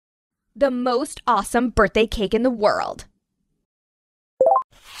The most awesome birthday cake in the world.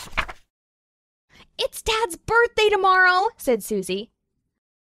 It's Dad's birthday tomorrow, said Susie.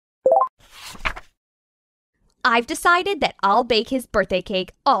 I've decided that I'll bake his birthday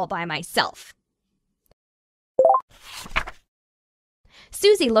cake all by myself.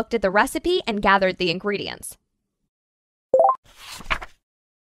 Susie looked at the recipe and gathered the ingredients.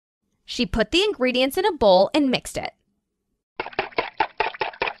 She put the ingredients in a bowl and mixed it.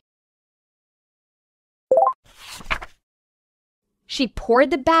 She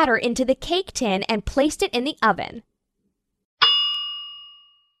poured the batter into the cake tin and placed it in the oven.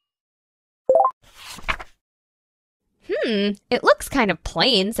 It looks kind of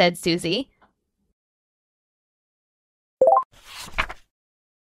plain, said Susie.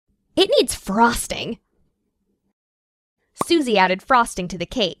 It needs frosting. Susie added frosting to the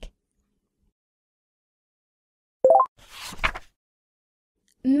cake.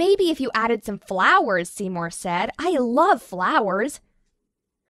 Maybe if you added some flowers, Seymour said. I love flowers.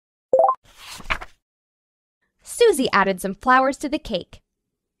 Susie added some flowers to the cake.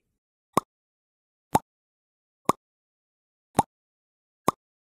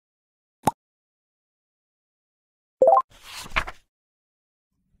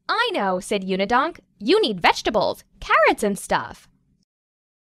 I know, said Unidonk. You need vegetables, carrots and stuff.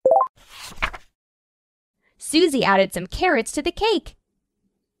 Susie added some carrots to the cake.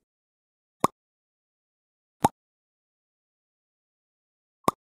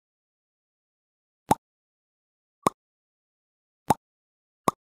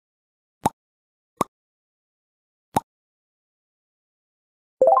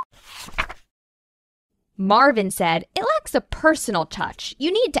 Marvin said, it lacks a personal touch.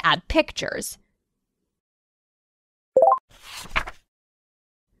 You need to add pictures.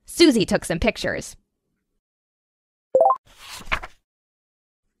 Susie took some pictures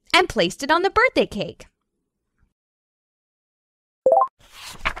and placed it on the birthday cake.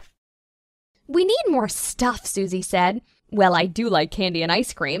 We need more stuff, Susie said. Well, I do like candy and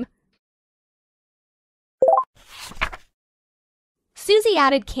ice cream. Susie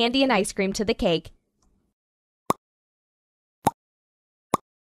added candy and ice cream to the cake.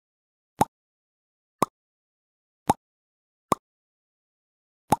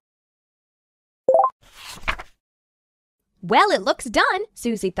 Well, it looks done,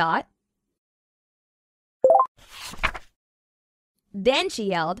 Susie thought. Then she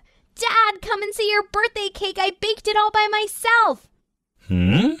yelled, Dad, come and see your birthday cake. I baked it all by myself.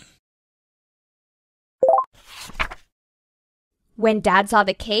 When Dad saw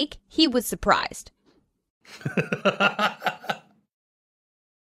the cake, he was surprised.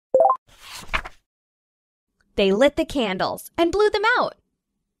 They lit the candles and blew them out.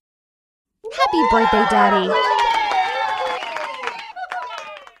 Happy birthday, Daddy.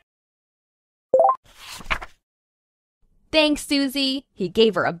 Thanks, Susie. He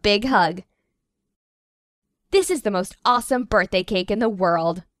gave her a big hug. This is the most awesome birthday cake in the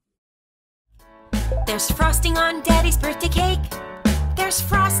world. There's frosting on Daddy's birthday cake. There's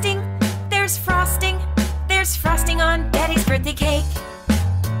frosting, there's frosting, there's frosting on Daddy's birthday cake.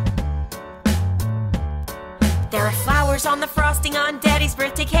 There are flowers on the frosting on Daddy's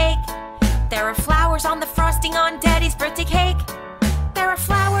birthday cake. There are flowers on the frosting on Daddy's birthday cake. There are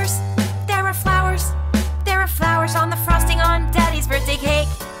flowers, there are flowers, there are flowers on the frosting on Daddy's birthday cake.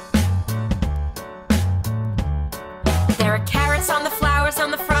 There are carrots on the flowers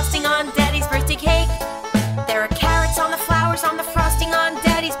on the frosting on Daddy's birthday cake. There are carrots on the flowers on the frosting on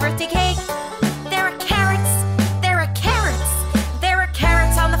Daddy's birthday cake. There are carrots, there are carrots, there are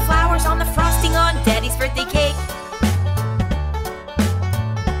carrots on the flowers on the frosting on Daddy's birthday cake.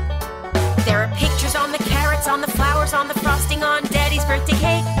 There are pictures on the carrots on the flowers on the frosting on Daddy's birthday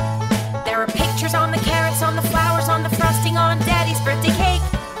cake. There are pictures on the carrots on the flowers on the frosting on Daddy's birthday cake.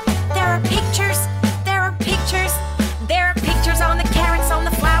 There are pictures, there are pictures, there are pictures on the carrots on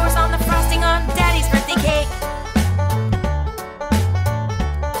the flowers on the frosting on Daddy's birthday cake.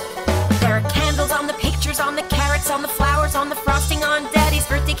 There are candles on the pictures on the carrots on the flowers on the frosting on Daddy's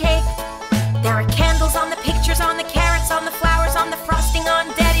birthday cake.